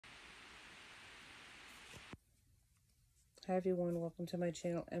Hi everyone, welcome to my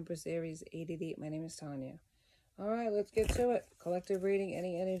channel, Empress Aries 88. My name is Tanya. Alright, let's get to it. Collective reading,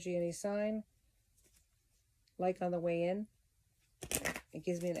 any energy, any sign. Like on the way in. It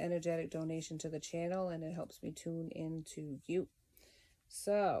gives me an energetic donation to the channel and it helps me tune into you.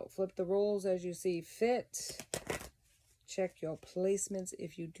 So, flip the roles as you see fit. Check your placements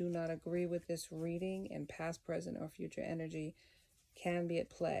if you do not agree with this reading, and past, present, or future energy can be at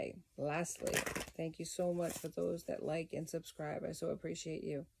play. Lastly, thank you so much for those that like and subscribe. I so appreciate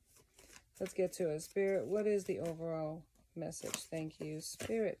you. Let's get to it. Spirit, what is the overall message? Thank you.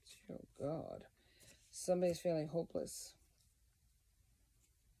 Spirit, oh God. Somebody's feeling hopeless.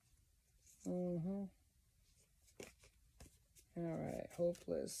 All right,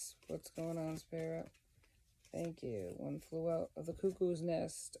 hopeless. What's going on, Spirit? Thank you. One flew out of the cuckoo's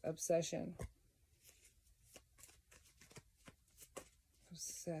nest. Obsession.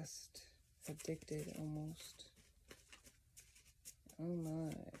 Obsessed. Addicted, almost. Oh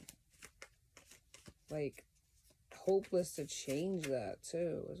my. Like, hopeless to change that,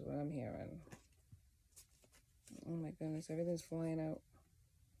 too, is what I'm hearing. Oh my goodness, everything's flying out.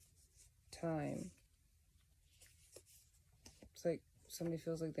 Time. It's like somebody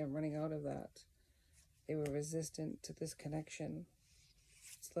feels like they're running out of that. They were resistant to this connection.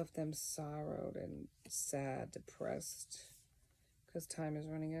 It's left them sorrowed and sad, depressed. Because time is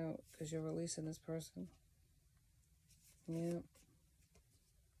running out. Because you're releasing this person. Yeah.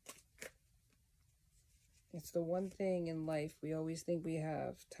 It's the one thing in life we always think we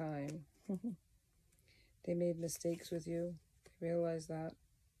have. Time. They made mistakes with you. They realize that.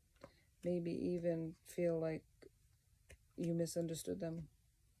 Maybe even feel like you misunderstood them.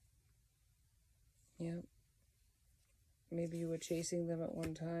 Yeah. Maybe you were chasing them at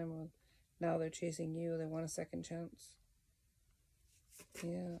one time, or now they're chasing you. They want a second chance.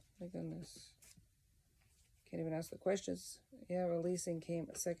 Yeah, my goodness. Can't even ask the questions. Yeah, releasing came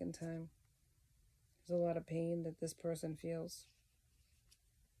a second time. There's a lot of pain that this person feels.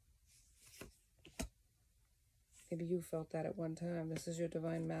 Maybe you felt that at one time. This is your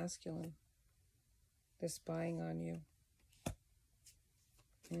divine masculine. They're spying on you.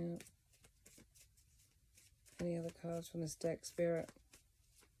 Yeah. Any other cards from this deck, Spirit?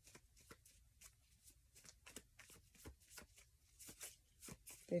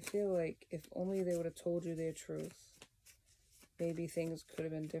 They feel like if only they would have told you their truth, maybe things could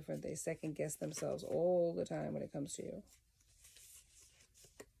have been different. They second guess themselves all the time when it comes to you.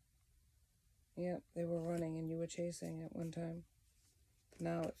 Yeah, they were running and you were chasing at one time.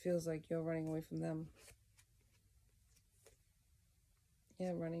 Now it feels like you're running away from them.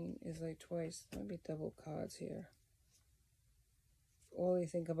 Yeah, running is like twice. Let me double cards here. All they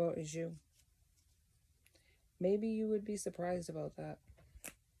think about is you. Maybe you would be surprised about that.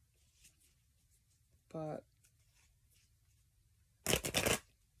 But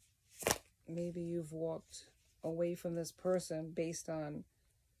maybe you've walked away from this person based on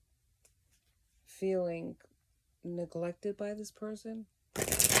feeling neglected by this person.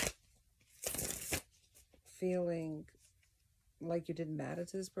 Feeling like you didn't matter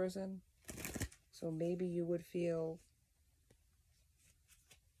to this person. So maybe you would feel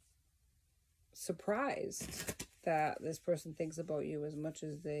surprised that this person thinks about you as much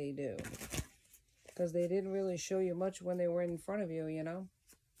as they do. Because they didn't really show you much when they were in front of you, you know?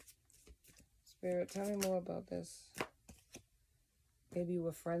 Spirit, tell me more about this. Maybe you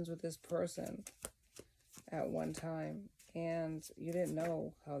were friends with this person at one time and you didn't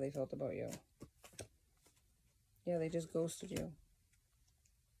know how they felt about you. Yeah, they just ghosted you.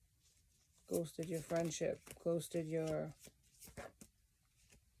 Ghosted your friendship. Ghosted your...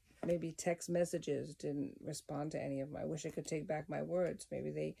 Maybe text messages. Didn't respond to any of them. I wish I could take back my words. Maybe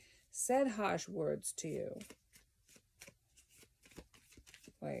they said harsh words to you.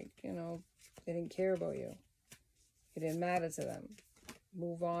 Like, you know, they didn't care about you. It didn't matter to them.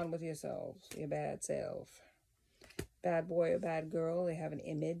 Move on with yourselves, your bad self. Bad boy or bad girl, they have an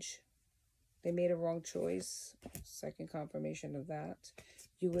image. They made a wrong choice. Second confirmation of that.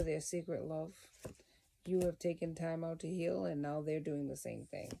 You were their secret love. You have taken time out to heal, and now they're doing the same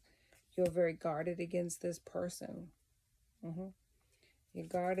thing. You're very guarded against this person. You're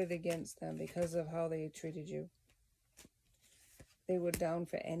guarded against them because of how they treated you. They were down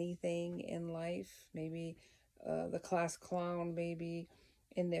for anything in life. Maybe the class clown, maybe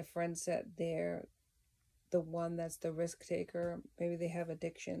in their friend set, they're the one that's the risk taker. Maybe they have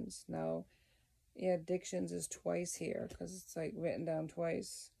addictions. Now, yeah, addictions is twice here because it's like written down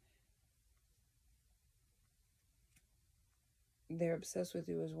twice. They're obsessed with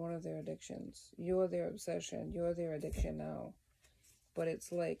you as one of their addictions. You're their obsession. You're their addiction now. But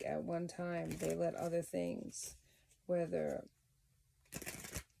it's like at one time they let other things, whether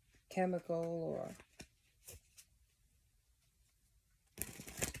chemical or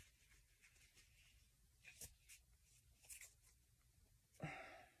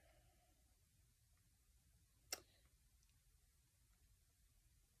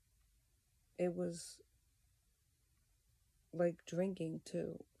it was like drinking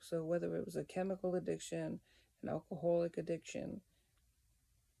too. So whether it was a chemical addiction, an alcoholic addiction,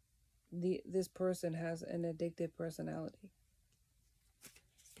 this person has an addictive personality.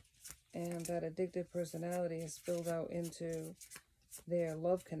 And that addictive personality is spilled out into their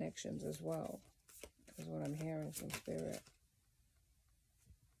love connections as well, is what I'm hearing from Spirit.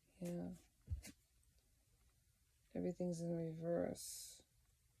 Yeah. Everything's in reverse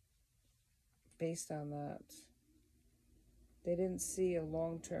based on that. They didn't see a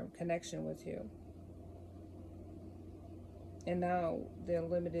long-term connection with you. And now they're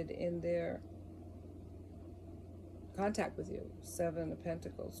limited in their contact with you. 7 of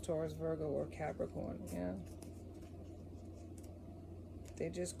Pentacles, Taurus, Virgo, or Capricorn. Yeah. They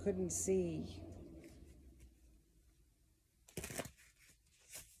just couldn't see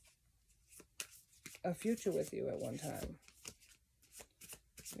a future with you at one time.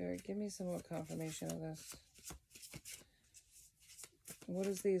 Spirit, give me some more confirmation of this. What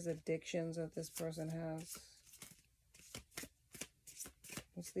is these addictions that this person has?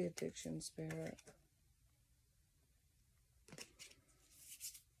 What's the addiction, Spirit?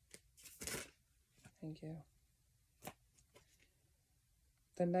 Thank you.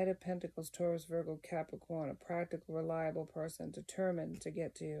 The Knight of Pentacles, Taurus, Virgo, Capricorn, a practical, reliable person determined to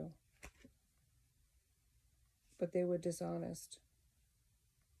get to you. But they were dishonest.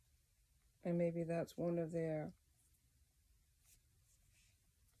 And maybe that's one of their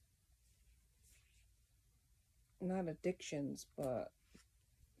not addictions, but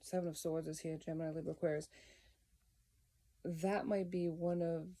 7 of Swords is here, Gemini, Libra, Aquarius. That might be one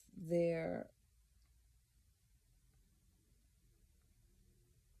of their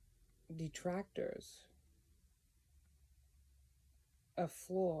detractors, a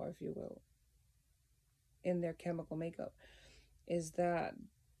flaw, if you will, in their chemical makeup, is that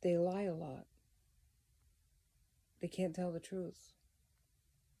they lie a lot. They can't tell the truth.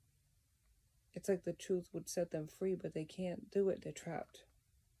 It's like the truth would set them free, but they can't do it. They're trapped.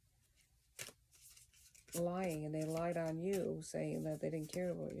 Lying, and they lied on you, saying that they didn't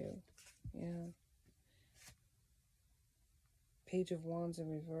care about you. Yeah. Page of Wands in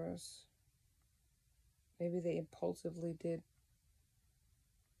reverse. Maybe they impulsively did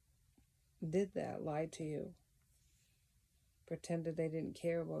that, lied to you. Pretended they didn't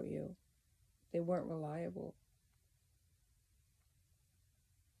care about you. They weren't reliable.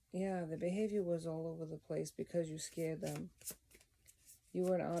 Yeah, the behavior was all over the place because you scared them. You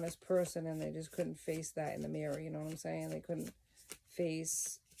were an honest person and they just couldn't face that in the mirror, you know what I'm saying? They couldn't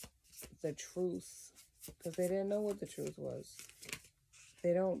face the truth because they didn't know what the truth was.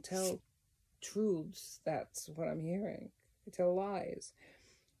 They don't tell truths, that's what I'm hearing. They tell lies.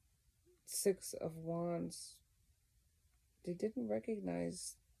 6 of Wands, they didn't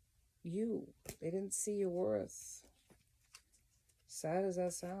recognize you. They didn't see your worth. Sad as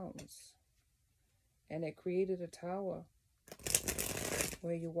that sounds. And it created a tower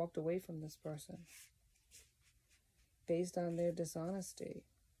where you walked away from this person based on their dishonesty.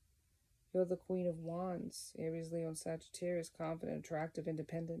 You're the Queen of Wands, Aries, Leo, and Sagittarius, confident, attractive,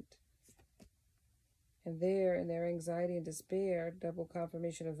 independent. And there, in their anxiety and despair, double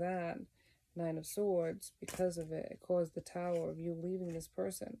confirmation of that, 9 of Swords, because of it, it caused the tower of you leaving this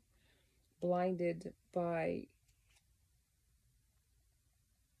person, blinded by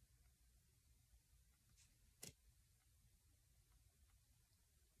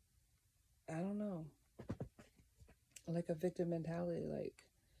I don't know, like a victim mentality, like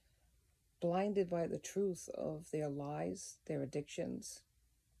blinded by the truth of their lies, their addictions,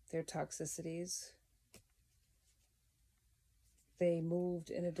 their toxicities. They moved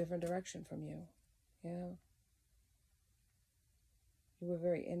in a different direction from you. Yeah. You were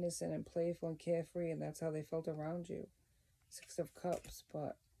very innocent and playful and carefree, and that's how they felt around you. 6 of Cups,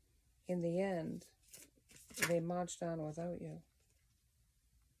 but in the end, they marched on without you.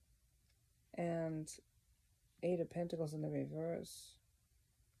 And 8 of Pentacles in the reverse.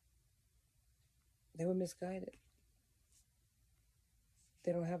 They were misguided.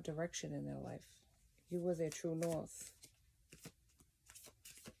 They don't have direction in their life. You were their true north.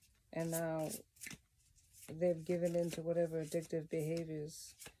 And now they've given in to whatever addictive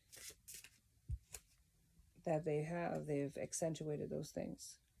behaviors that they have. They've accentuated those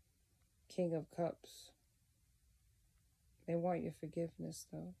things. King of Cups. They want your forgiveness,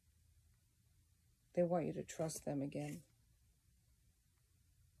 though. They want you to trust them again.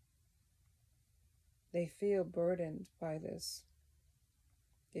 They feel burdened by this.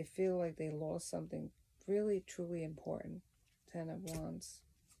 They feel like they lost something really, truly important. 10 of Wands.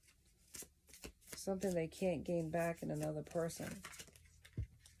 Something they can't gain back in another person.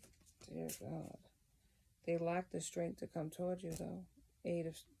 Dear God. They lack the strength to come towards you, though.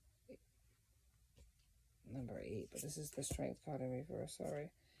 Number 8, but this is the strength card in reverse,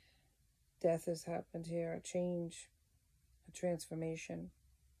 sorry. Death has happened here, a change, a transformation.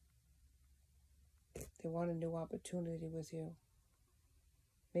 They want a new opportunity with you.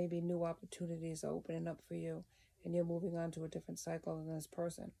 Maybe new opportunities are opening up for you, and you're moving on to a different cycle than this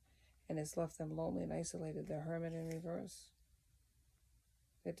person, and it's left them lonely and isolated. They're hermit in reverse.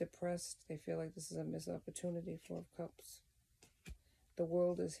 They're depressed. They feel like this is a missed opportunity. 4 of Cups. The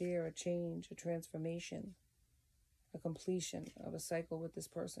world is here, a change, a transformation, a completion of a cycle with this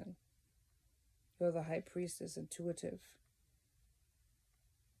person. You're the High Priestess, intuitive.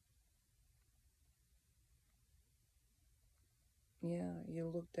 Yeah, you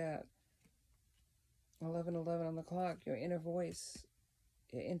looked at 11:11 on the clock. Your inner voice,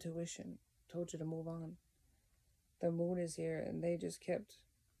 your intuition told you to move on. The moon is here, and they just kept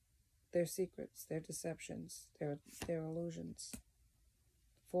their secrets, their deceptions, their illusions.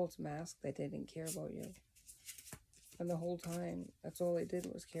 False mask that they didn't care about you. And the whole time, that's all they did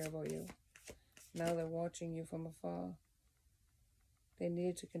was care about you. Now they're watching you from afar. They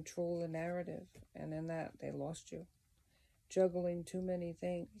needed to control the narrative, and in that, they lost you. Juggling too many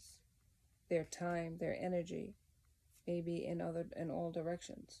things. Their time, their energy, maybe in all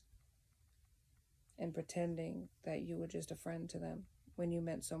directions. And pretending that you were just a friend to them when you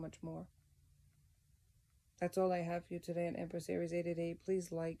meant so much more. That's all I have for you today on Empress Aries 888.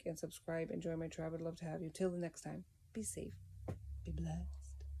 Please like and subscribe. Enjoy my tribe. I'd love to have you. Till the next time, be safe. Be blessed.